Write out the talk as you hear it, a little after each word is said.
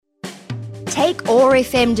Take OAR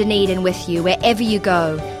FM Dunedin with you wherever you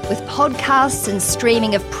go, with podcasts and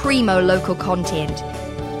streaming of primo local content.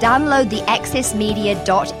 Download the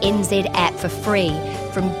accessmedia.nz app for free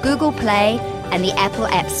from Google Play and the Apple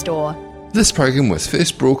App Store. This program was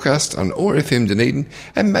first broadcast on OAR FM Dunedin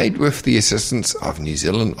and made with the assistance of New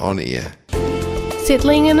Zealand On Air.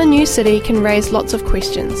 Settling in a new city can raise lots of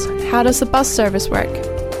questions. How does the bus service work?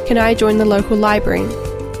 Can I join the local library?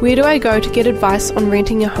 Where do I go to get advice on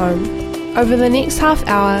renting a home? Over the next half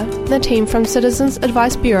hour, the team from Citizens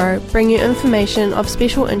Advice Bureau bring you information of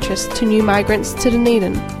special interest to new migrants to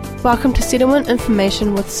Dunedin. Welcome to Settlement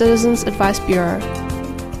Information with Citizens Advice Bureau.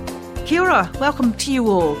 Kia ora, welcome to you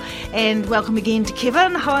all, and welcome again to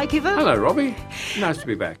Kevin. Hi Kevin. Hello Robbie, nice to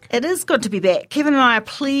be back. It is good to be back. Kevin and I are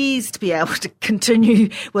pleased to be able to continue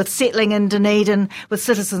with Settling in Dunedin with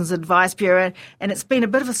Citizens Advice Bureau, and it's been a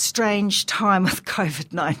bit of a strange time with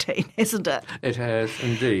COVID-19, hasn't it? It has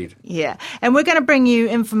indeed. Yeah, and we're going to bring you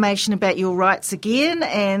information about your rights again,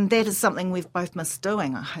 and that is something we've both missed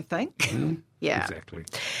doing, I think. Yeah. Exactly.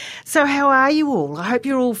 So how are you all? I hope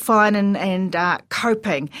you're all fine and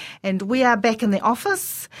coping. And we are back in the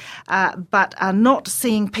office, but are not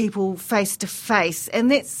seeing people face to face,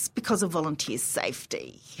 and that's because of volunteer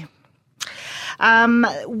safety.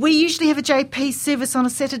 We usually have a JP service on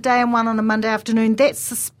a Saturday and one on a Monday afternoon. That's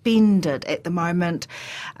suspended at the moment.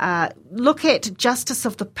 Look at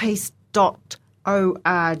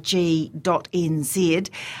justiceofthepeace.org.nz,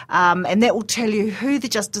 and that will tell you who the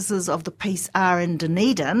Justices of the Peace are in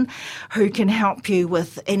Dunedin who can help you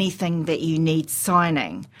with anything that you need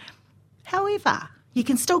signing. However, you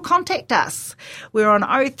can still contact us. We're on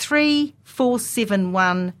 03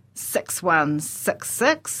 471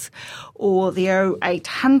 6166 or the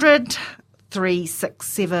 0800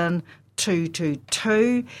 367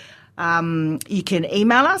 222. You can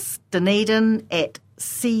email us,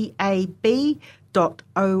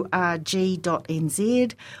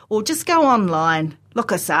 dunedin@cab.org.nz, or just go online,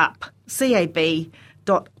 look us up, cab.org.nz,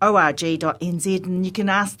 and you can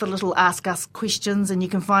ask the little Ask Us questions and you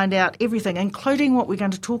can find out everything, including what we're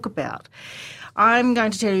going to talk about. I'm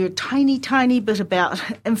going to tell you a tiny, tiny bit about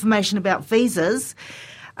information about visas.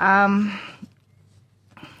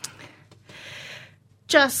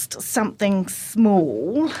 Just something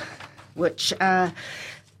small, which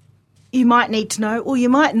you might need to know, or you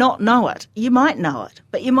might not know it. You might know it,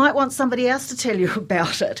 but you might want somebody else to tell you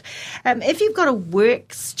about it. If you've got a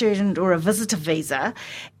work student or a visitor visa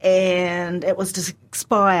and it was to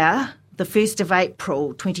expire the 1st of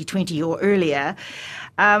April 2020 or earlier,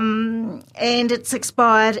 and it's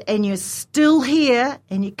expired and you're still here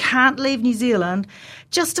and you can't leave New Zealand,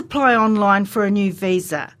 just apply online for a new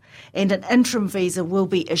visa. And an interim visa will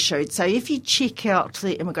be issued. So if you check out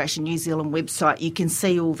the Immigration New Zealand website, you can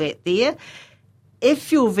see all that there.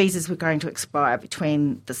 If your visas were going to expire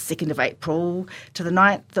between the 2nd of April to the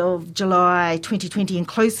 9th of July 2020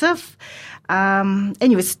 inclusive, and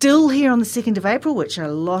you were still here on the 2nd of April, which a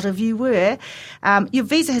lot of you were, your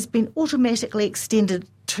visa has been automatically extended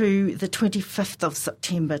to the 25th of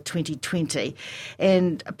September 2020.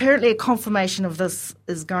 And apparently a confirmation of this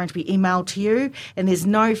is going to be emailed to you, and there's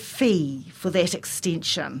no fee for that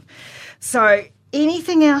extension. So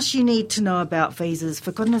anything else you need to know about visas,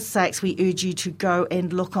 for goodness sakes, we urge you to go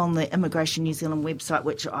and look on the Immigration New Zealand website,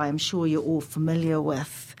 which I am sure you're all familiar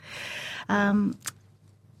with.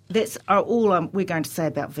 That's all we're going to say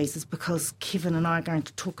about visas, because Kevin and I are going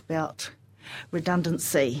to talk about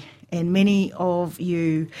redundancy. And many of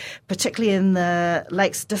you, particularly in the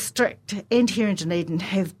Lakes District and here in Dunedin,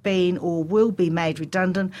 have been or will be made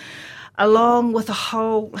redundant, along with a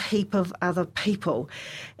whole heap of other people.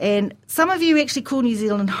 And some of you actually call New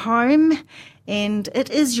Zealand home, and it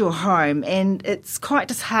is your home, and it's quite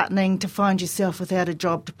disheartening to find yourself without a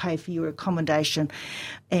job to pay for your accommodation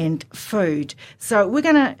and food. So we're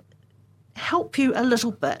going to help you a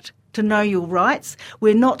little bit to know your rights.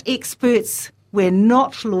 We're not experts. We're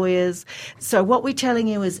not lawyers. So what we're telling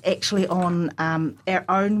you is actually on our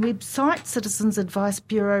own website, Citizens Advice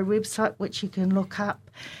Bureau website, which you can look up,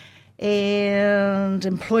 and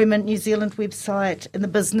Employment New Zealand website, and the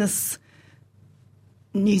Business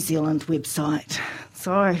New Zealand website.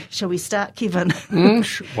 So shall we start, Kevin?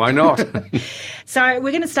 Why not? So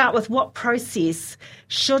we're going to start with, what process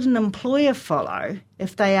should an employer follow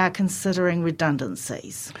if they are considering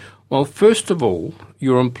redundancies? Well, first of all,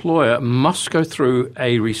 your employer must go through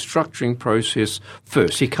a restructuring process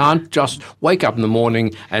first. He can't just wake up in the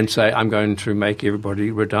morning and say, I'm going to make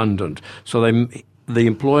everybody redundant. So the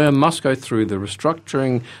employer must go through the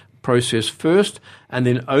restructuring process first, and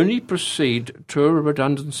then only proceed to a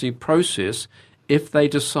redundancy process if they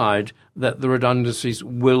decide that the redundancies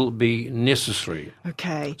will be necessary.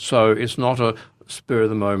 Okay. So it's not a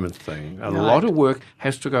spur-of-the-moment thing. A lot of work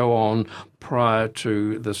has to go on prior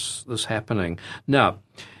to this happening. Now,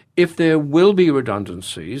 if there will be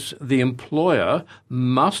redundancies, the employer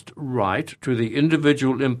must write to the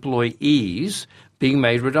individual employees being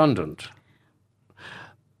made redundant.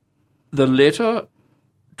 The letter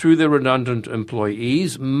to the redundant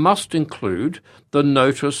employees must include the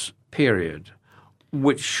notice period,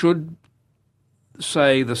 which should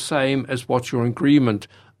say the same as what your employment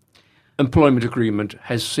agreement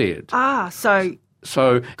has said.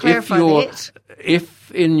 So clarify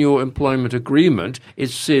if in your employment agreement it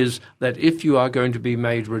says that if you are going to be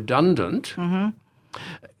made redundant,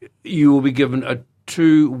 you will be given a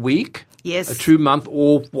 2-week, yes, a 2-month,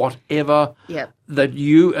 or whatever that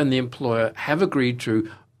you and the employer have agreed to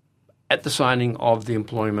at the signing of the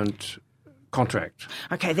employment contract.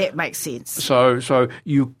 Okay, that makes sense. So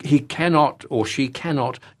he cannot or she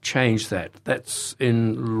cannot change that. That's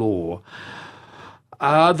in law.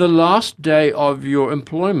 The last day of your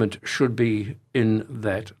employment should be in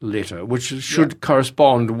that letter, which should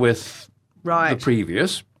correspond with the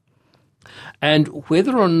previous, and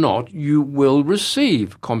whether or not you will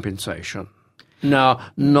receive compensation. Now,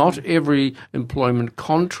 not every employment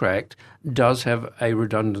contract does have a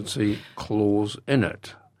redundancy clause in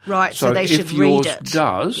it. Right, so they should read it. If yours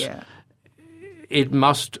does, it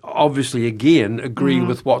must obviously, again, agree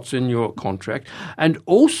with what's in your contract, and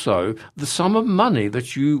also the sum of money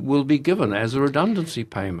that you will be given as a redundancy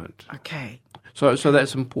payment. Okay. So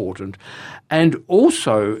that's important. And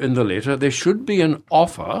also in the letter, there should be an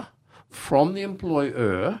offer from the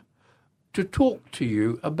employer to talk to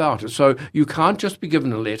you about it. So you can't just be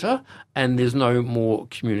given a letter and there's no more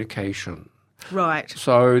communication. Right.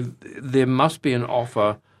 So there must be an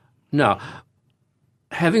offer. Now,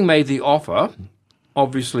 having made the offer,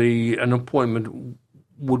 obviously an appointment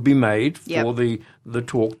would be made for the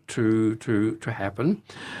talk to happen.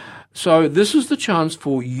 So this is the chance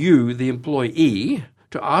for you, the employee,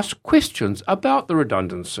 to ask questions about the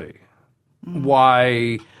redundancy,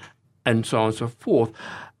 why, and so on and so forth.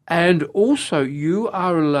 And also you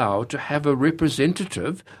are allowed to have a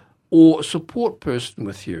representative or support person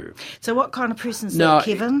with you. So what kind of person is now, that,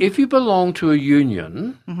 Kevin? If you belong to a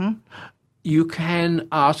union, you can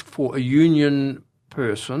ask for a union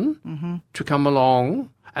person to come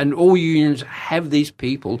along, and all unions have these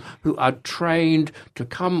people who are trained to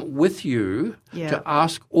come with you to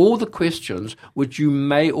ask all the questions which you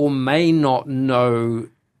may or may not know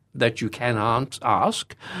that you can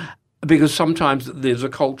ask, because sometimes there's a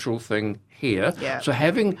cultural thing here. Yeah. So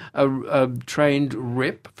having a trained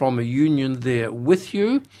rep from a union there with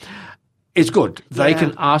you is good. They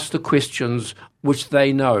can ask the questions which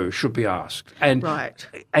they know should be asked and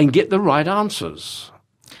get the right answers.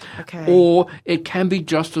 Okay. Or it can be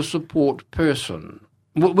just a support person,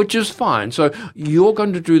 which is fine. So you're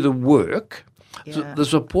going to do the work. Yeah. So the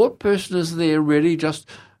support person is there really just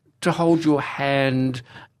to hold your hand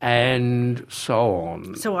and so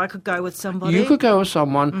on. So I could go with somebody? You could go with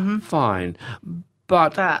someone, fine.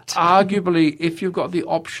 But arguably, if you've got the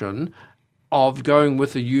option of going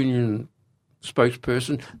with a union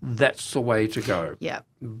spokesperson, that's the way to go. Yeah.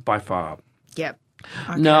 By far. Yep.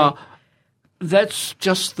 Okay. Now, that's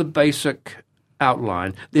just the basic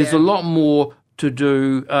outline. There's a lot more to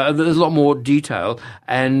do. There's a lot more detail.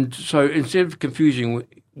 And so instead of confusing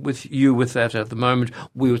with that at the moment,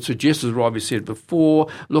 we would suggest, as Robbie said before,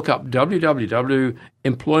 look up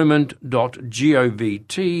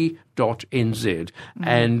www.employment.govt.nz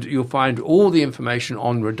and you'll find all the information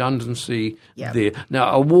on redundancy there. Now,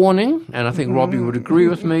 a warning, and I think Robbie would agree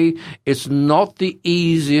with me, it's not the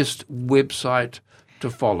easiest website to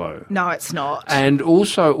follow. No, it's not. And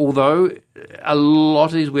also, although a lot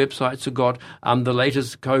of these websites have got the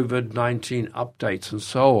latest COVID-19 updates and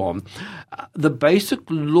so on, the basic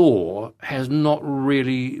law has not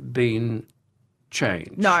really been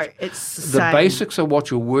changed. No, it's the same. same. Basics are what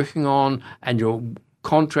you're working on, and your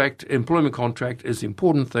employment contract is the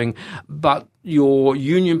important thing, but your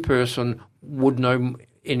union person would know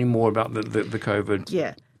any more about the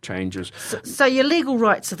COVID changes. So your legal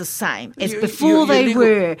rights are the same as before they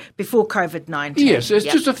were before COVID-19. Yes, it's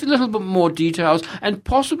just a little bit more details and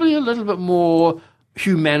possibly a little bit more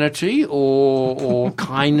humanity or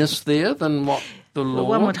kindness there than what the law. Well,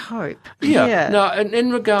 one would hope. Yeah. Now, and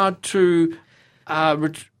in regard to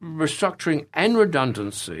restructuring and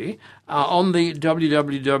redundancy, on the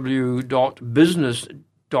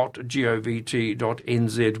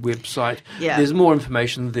www.business.govt.nz website, there's more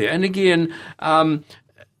information there. And again,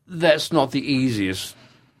 that's not the easiest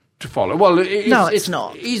to follow. Well, it's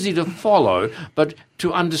not easy to follow, but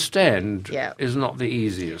to understand Yeah. is not the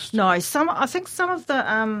easiest. No, I think some of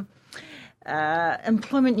the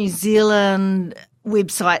Employment New Zealand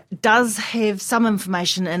website does have some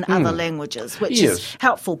information in other languages, which is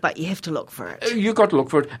helpful, but you have to look for it. You've got to look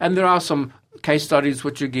for it, and there are some case studies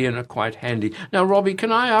which, again, are quite handy. Now, Robbie,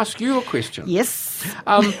 can I ask you a question? Yes.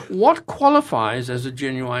 What qualifies as a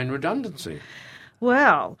genuine redundancy?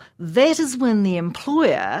 Well, that is when the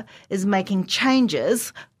employer is making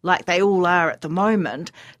changes, like they all are at the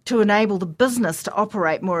moment, to enable the business to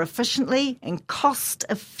operate more efficiently and cost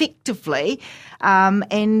effectively,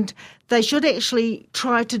 and they should actually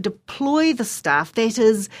try to deploy the staff, that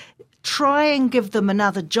is, try and give them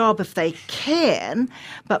another job if they can,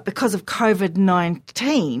 but because of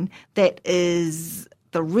COVID-19, that is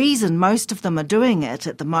the reason most of them are doing it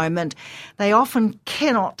at the moment, they often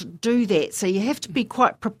cannot do that. So you have to be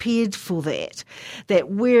quite prepared for that. That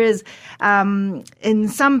whereas in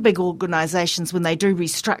some big organisations, when they do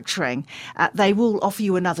restructuring, they will offer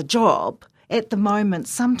you another job. At the moment,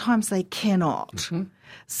 sometimes they cannot. Mm-hmm.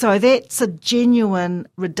 So that's a genuine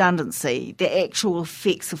redundancy, the actual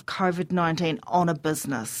effects of COVID-19 on a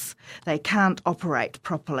business. They can't operate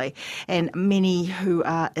properly. And many who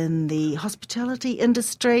are in the hospitality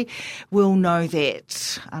industry will know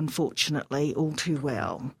that, unfortunately, all too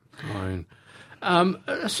well. Fine.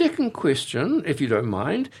 A second question, if you don't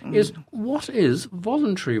mind, is what is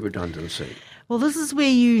voluntary redundancy? Well, this is where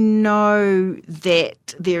you know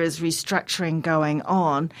that there is restructuring going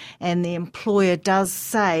on and the employer does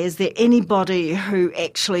say, is there anybody who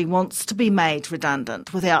actually wants to be made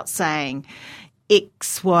redundant without saying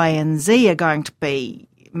X, Y and Z are going to be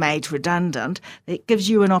made redundant? It gives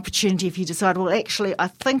you an opportunity if you decide, well, actually, I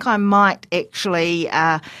think I might actually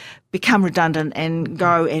become redundant and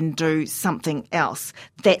go and do something else.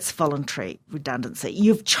 That's voluntary redundancy.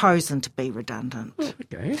 You've chosen to be redundant.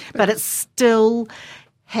 Okay. But it still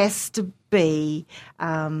has to be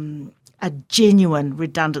a genuine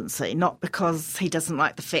redundancy, not because he doesn't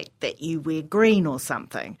like the fact that you wear green or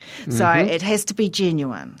something. Mm-hmm. So it has to be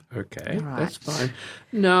genuine. Okay, right. That's fine.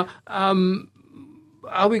 Now,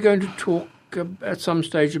 are we going to talk at some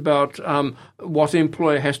stage about what the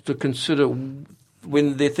employer has to consider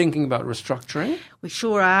when they're thinking about restructuring? We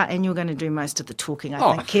sure are, and you're going to do most of the talking,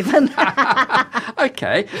 I think, Kevin.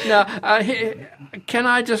 Okay. Now, can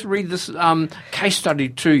I just read this case study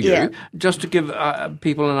to you, just to give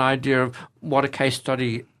people an idea of what a case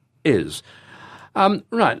study is?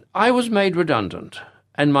 Right. I was made redundant,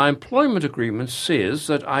 and my employment agreement says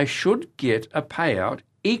that I should get a payout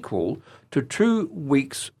equal to 2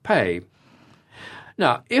 weeks' pay.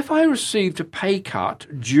 Now, if I received a pay cut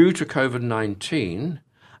due to COVID-19,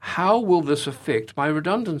 how will this affect my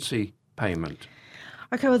redundancy payment?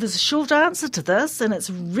 Okay, well, there's a short answer to this, and it's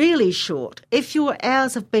really short. If your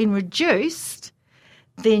hours have been reduced,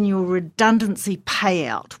 then your redundancy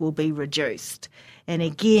payout will be reduced. And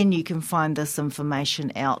again, you can find this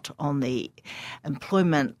information out on the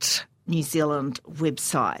Employment New Zealand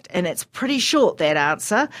website. And it's pretty short, that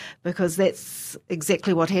answer, because that's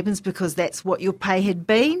exactly what happens, because that's what your pay had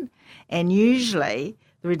been. And usually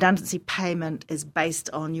the redundancy payment is based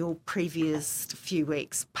on your previous few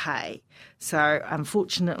weeks' pay. So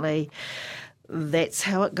unfortunately, that's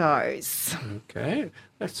how it goes. Okay,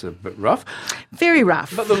 that's a bit rough. Very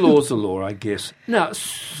rough. But the law's the law, I guess. Now,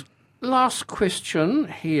 last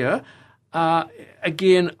question here.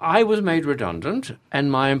 Again, I was made redundant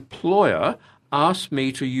and my employer asked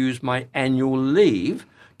me to use my annual leave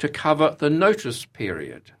to cover the notice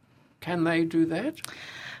period. Can they do that?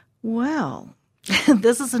 Well,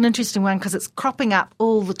 this is an interesting one because it's cropping up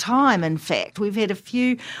all the time, in fact. We've had a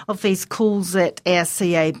few of these calls at our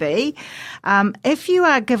CAB. If you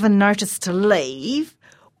are given notice to leave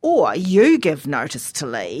or you give notice to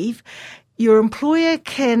leave, your employer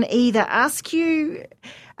can either ask you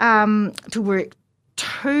to work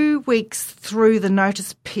 2 weeks through the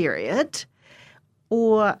notice period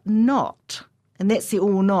or not. And that's the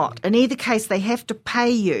or not. In either case, they have to pay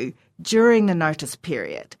you during the notice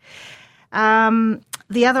period.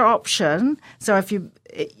 The other option, so if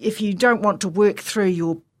you don't want to work through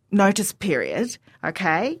your notice period,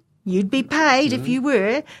 okay, you'd be paid if you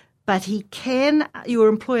were, but your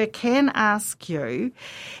employer can ask you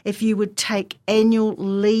if you would take annual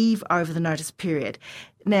leave over the notice period.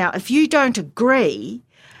 Now, if you don't agree,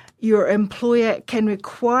 your employer can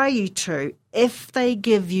require you to if they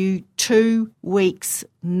give you 2 weeks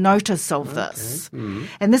notice of this.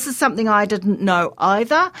 And this is something I didn't know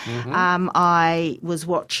either. I was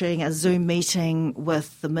watching a Zoom meeting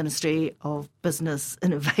with the Ministry of Business,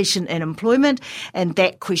 Innovation and Employment, and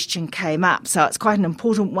that question came up. So it's quite an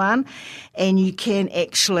important one, and you can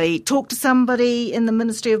actually talk to somebody in the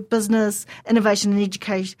Ministry of Business, Innovation and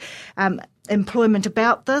Education, Employment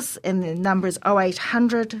about this, and the number is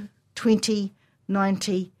 0800 20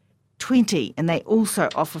 90 20, and they also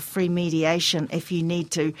offer free mediation if you need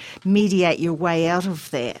to mediate your way out of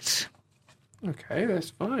that. Okay, that's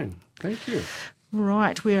fine. Thank you.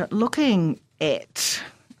 Right, we're looking at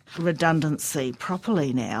redundancy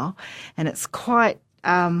properly now, and it's quite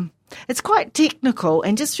technical.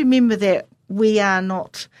 And just remember that we are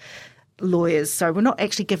not lawyers, so we're not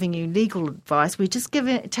actually giving you legal advice. We're just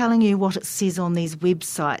telling you what it says on these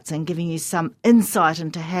websites and giving you some insight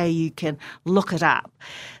into how you can look it up.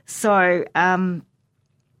 So, to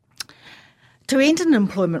end an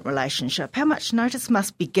employment relationship, how much notice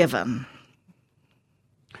must be given?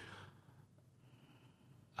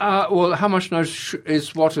 Well, how much notice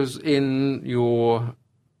is what is in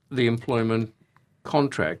the employment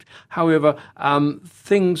contract. However,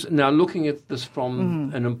 things now looking at this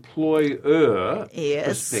from an employer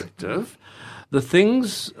perspective, the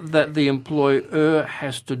things that the employer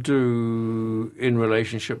has to do in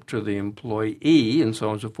relationship to the employee and so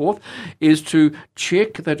on and so forth is to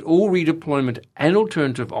check that all redeployment and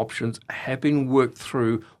alternative options have been worked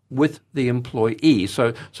through with the employee.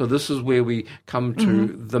 So this is where we come to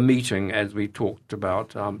the meeting, as we talked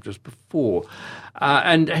about just before.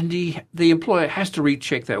 And the employer has to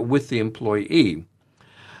recheck that with the employee.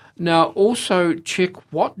 Now, also check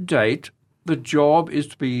what date the job is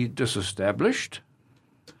to be disestablished.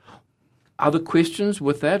 Other questions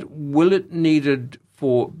with that: will it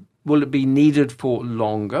be needed for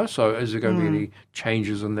longer? So is there going to be any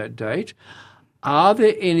changes in that date? Are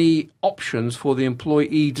there any options for the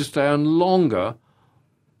employee to stay on longer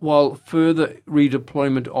while further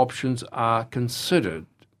redeployment options are considered?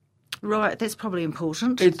 Right, that's probably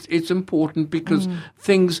important. It's important because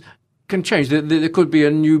things can change. There could be a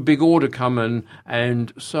new big order come in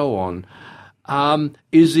and so on.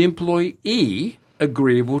 Is the employee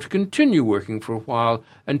agreeable to continue working for a while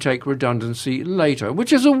and take redundancy later,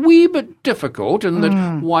 which is a wee bit difficult in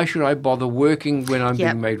that why should I bother working when I'm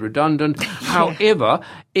being made redundant? However,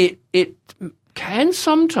 it can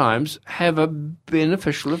sometimes have a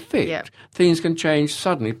beneficial effect. Yep. Things can change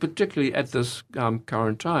suddenly, particularly at this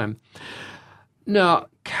current time. Now,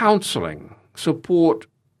 counselling support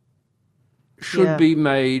should be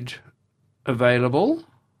made available.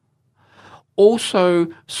 Also,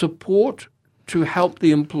 support to help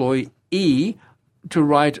the employee to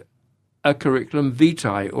write a curriculum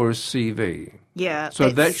vitae or a CV. Yeah. So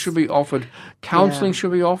that should be offered. Counselling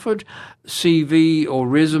should be offered. CV or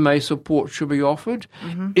resume support should be offered.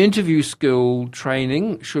 Interview skill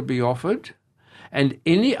training should be offered. And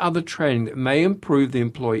any other training that may improve the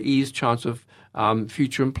employee's chance of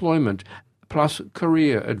future employment, plus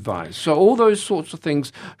career advice. So all those sorts of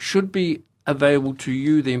things should be available to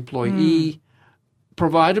you, the employee,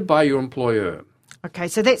 provided by your employer. Okay,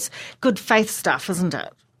 so that's good faith stuff, isn't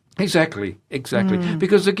it? Exactly.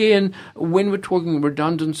 Because again, when we're talking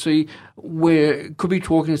redundancy, we could be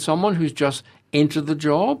talking to someone who's just entered the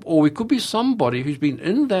job, or we could be somebody who's been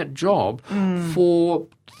in that job for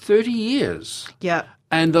 30 years. Yeah.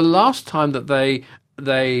 And the last time that they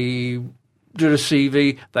did a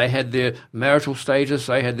CV, they had their marital status,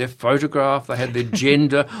 they had their photograph, they had their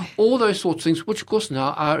gender, all those sorts of things, which of course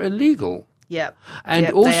now are illegal. Yeah.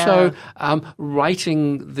 And also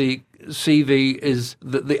writing the CV is,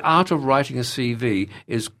 the art of writing a CV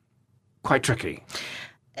is quite tricky.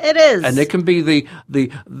 It is. And there can be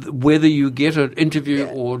the whether you get an interview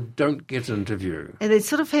or don't get an interview. And they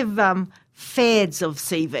sort of have fads of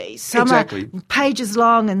CVs. Some are pages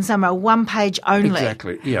long and some are one page only.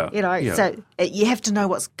 Exactly, yeah. So you have to know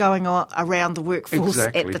what's going on around the workforce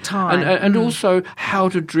at the time. And also how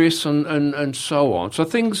to dress and so on. So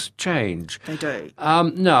things change. They do.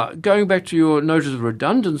 Now, going back to your notice of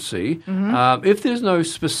redundancy, if there's no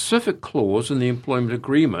specific clause in the employment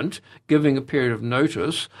agreement giving a period of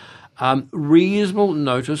notice, reasonable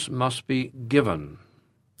notice must be given.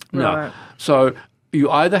 Right. Now, so you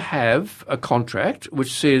either have a contract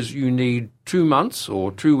which says you need 2 months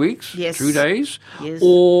or 2 weeks, 2 days,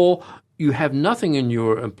 or you have nothing in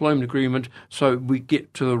your employment agreement, so we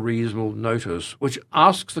get to the reasonable notice, which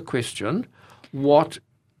asks the question, what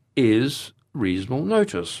is reasonable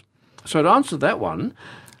notice? So to answer that one,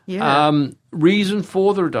 reason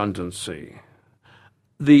for the redundancy.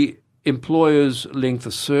 the employer's length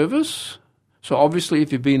of service. So obviously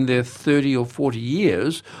if you've been there 30 or 40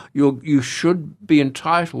 years, you should be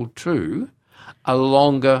entitled to a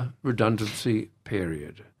longer redundancy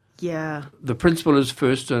period. Yeah. The principle is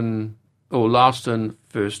last in,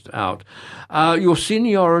 first out. Your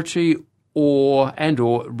seniority or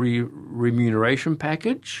remuneration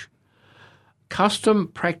package, custom,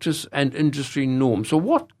 practice and industry norms. So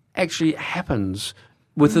what actually happens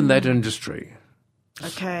within that industry?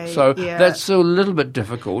 Okay. So that's a little bit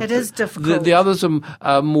difficult. It is difficult. The others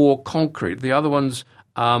are more concrete. The other ones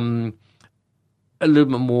a little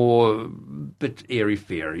bit more bit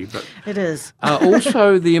airy-fairy. But it is.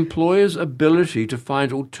 Also the employer's ability to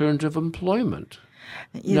find alternative employment.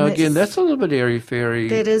 Yeah, again, that's a little bit airy-fairy.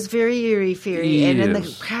 That is very airy-fairy. Yes. And in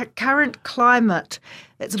the current climate,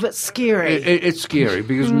 it's a bit scary. It's scary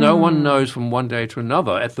because no one knows from one day to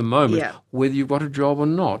another at the moment whether you've got a job or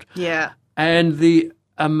not. Yeah. And the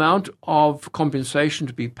amount of compensation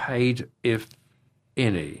to be paid, if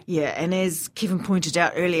any. Yeah, and as Kevin pointed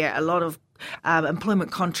out earlier, a lot of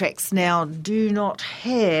employment contracts now do not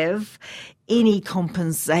have any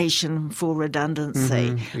compensation for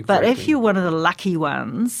redundancy. Exactly. But if you're one of the lucky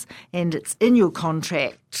ones and it's in your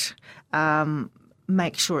contract,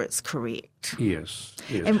 make sure it's correct. Yes.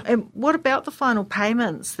 And what about the final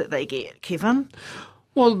payments that they get, Kevin?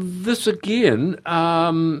 Well, this again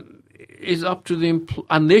is up to the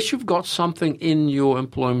unless you've got something in your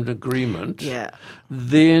employment agreement,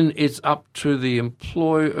 then it's up to the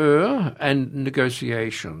employer and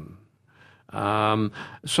negotiation.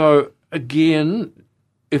 So again,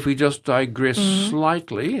 if we just digress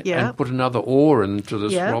slightly and put another oar into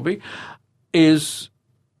this, Robbie, is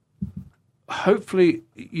hopefully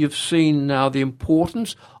you've seen now the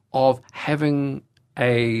importance of having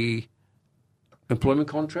a employment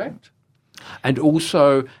contract. And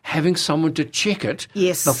also having someone to check it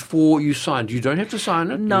before you sign. You don't have to sign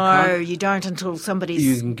it. No, you don't until somebody's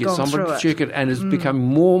You can get gone someone through to check it, and it's becoming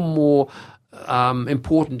more and more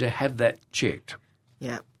important to have that checked.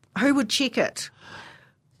 Yeah. Who would check it?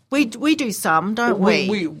 We do some, don't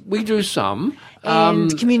we? We do some.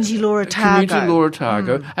 And Community Law Otago. Community Law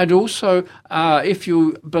Otago. And also, if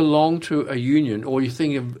you belong to a union or you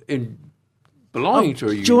think of belonging to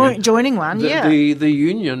a union. Joining one, the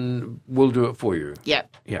union will do it for you.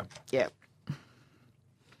 Yep.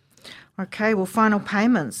 Okay, well, final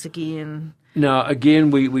payments again. Now, again,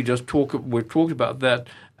 we've talked about that.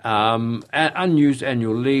 Unused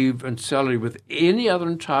annual leave and salary with any other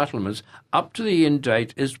entitlements up to the end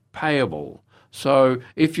date is payable. So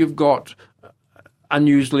if you've got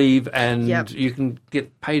unused leave and you can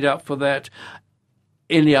get paid up for that,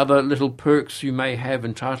 any other little perks you may have,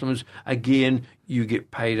 entitlements, again, you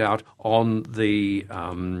get paid out on the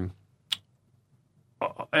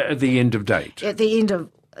at the end of date. At the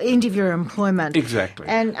end of your employment. Exactly.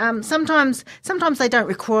 And sometimes they don't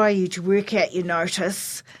require you to work out your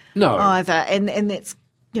notice either. And that's,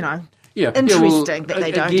 interesting that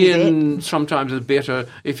they don't do that. Again, sometimes it's better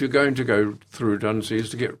if you're going to go through redundancies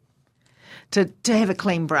to get to have a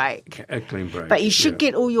clean break. A clean break. But you should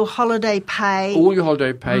get all your holiday pay. All your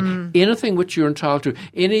holiday pay, anything which you're entitled to,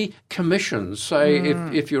 any commissions, say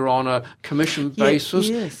if you're on a commission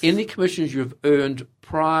basis, any commissions you've earned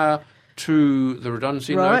prior to the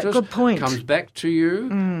redundancy notice good point. Comes back to you.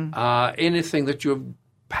 Anything that you've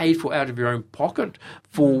paid for out of your own pocket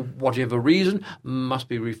for whatever reason must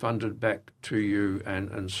be refunded back to you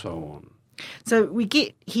and so on. So we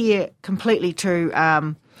get here completely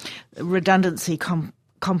to redundancy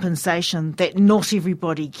compensation that not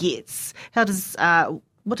everybody gets. What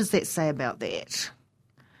does that say about that?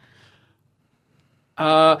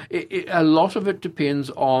 A lot of it depends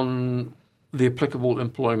on the applicable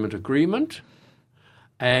employment agreement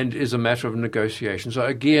and is a matter of negotiation. So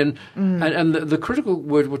again, and the critical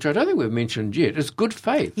word, which I don't think we've mentioned yet, is good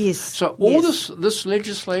faith. Yes. So all this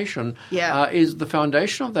legislation is the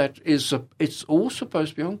foundation of that is it's all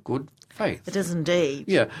supposed to be on good faith. It is indeed.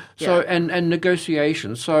 Yeah. So and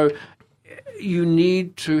negotiation. So you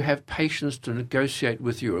need to have patience to negotiate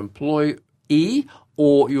with your employee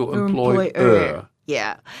or your employer.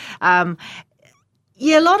 Yeah.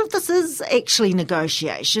 A lot of this is actually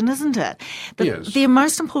negotiation, isn't it? The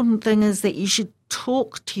most important thing is that you should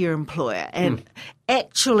talk to your employer and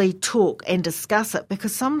actually talk and discuss it,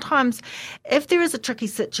 because sometimes if there is a tricky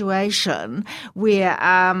situation where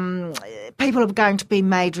people are going to be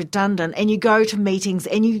made redundant and you go to meetings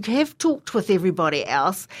and you have talked with everybody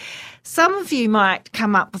else, some of you might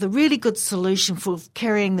come up with a really good solution for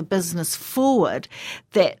carrying the business forward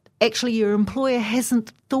that actually your employer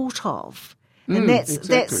hasn't thought of. And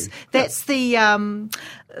exactly. that's the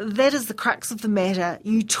that is the crux of the matter.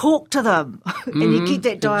 You talk to them and you keep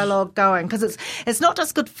that dialogue going, because it's not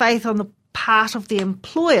just good faith on the part of the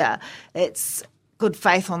employer, it's good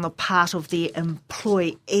faith on the part of the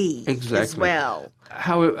employee as well.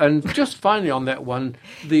 However, and just finally on that one,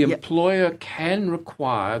 the employer can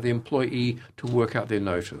require the employee to work out their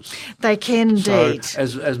notice. They can indeed.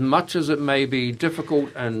 So as much as it may be difficult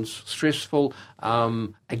and stressful,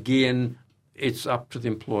 again, it's up to the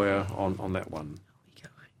employer on that one.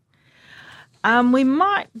 We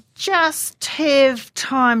might just have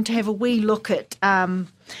time to have a wee look at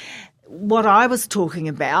what I was talking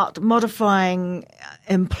about, modifying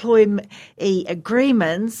employee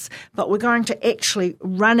agreements, but we're going to actually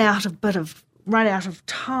run out of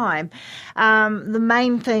time. The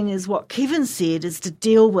main thing is what Kevin said, is to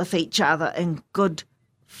deal with each other in good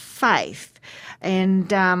faith.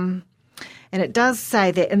 And it does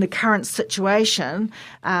say that in the current situation,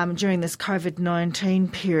 during this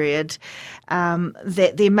COVID-19 period,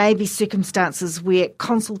 that there may be circumstances where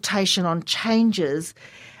consultation on changes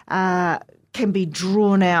can be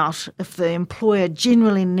drawn out if the employer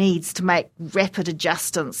generally needs to make rapid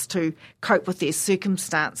adjustments to cope with their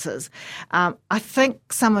circumstances. I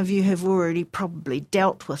think some of you have already probably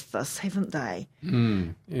dealt with this, haven't they?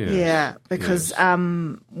 Yes. Yeah, because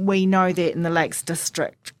we know that in the Lakes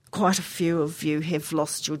District, quite a few of you have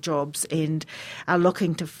lost your jobs and are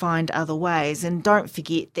looking to find other ways. And don't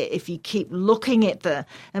forget that if you keep looking at the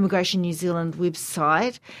Immigration New Zealand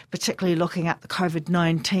website, particularly looking at the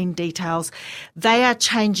COVID-19 details, they are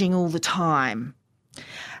changing all the time.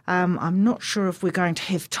 I'm not sure if we're going to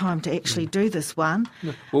have time to actually do this one.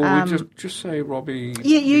 Well, we just say, Robbie,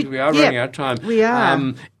 we are running out of time. We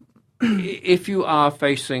are. If you are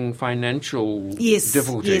facing financial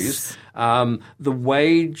difficulties, the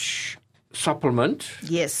wage supplement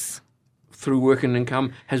through work and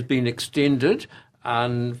income has been extended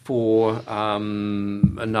for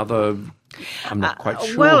another, I'm not quite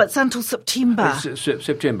sure. Well, it's until September.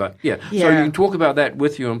 September, yeah. So you can talk about that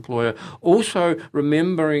with your employer. Also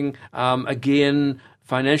remembering, again,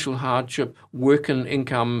 financial hardship, work and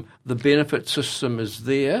income, the benefit system is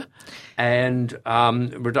there, and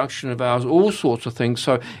reduction of hours, all sorts of things.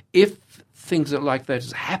 So if things like that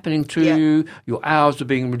is happening to you, your hours are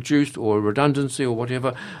being reduced or redundancy or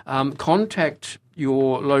whatever, contact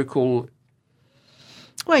your local...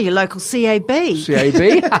 Well, your local CAB.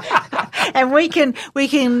 And we can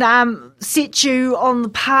set you on the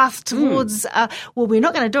path towards, well, we're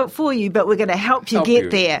not going to do it for you, but we're going to help you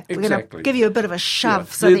get there. Exactly. We're going to give you a bit of a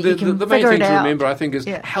shove so that you can the figure main thing it to out. remember, I think, is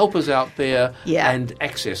help us out there and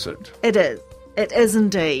access it. It is. It is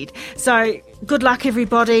indeed. So good luck,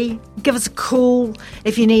 everybody. Give us a call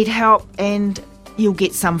if you need help, and you'll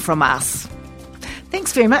get some from us.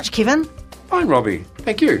 Thanks very much, Kevin. Fine, Robbie.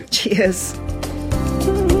 Thank you. Cheers.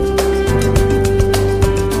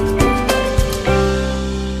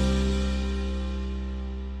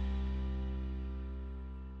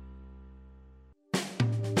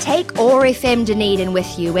 Take OAR FM Dunedin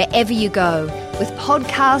with you wherever you go, with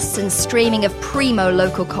podcasts and streaming of primo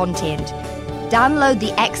local content. Download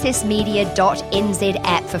the accessmedia.nz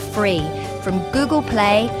app for free from Google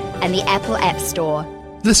Play and the Apple App Store.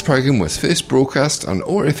 This program was first broadcast on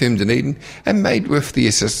OAR FM Dunedin and made with the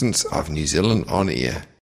assistance of New Zealand On Air.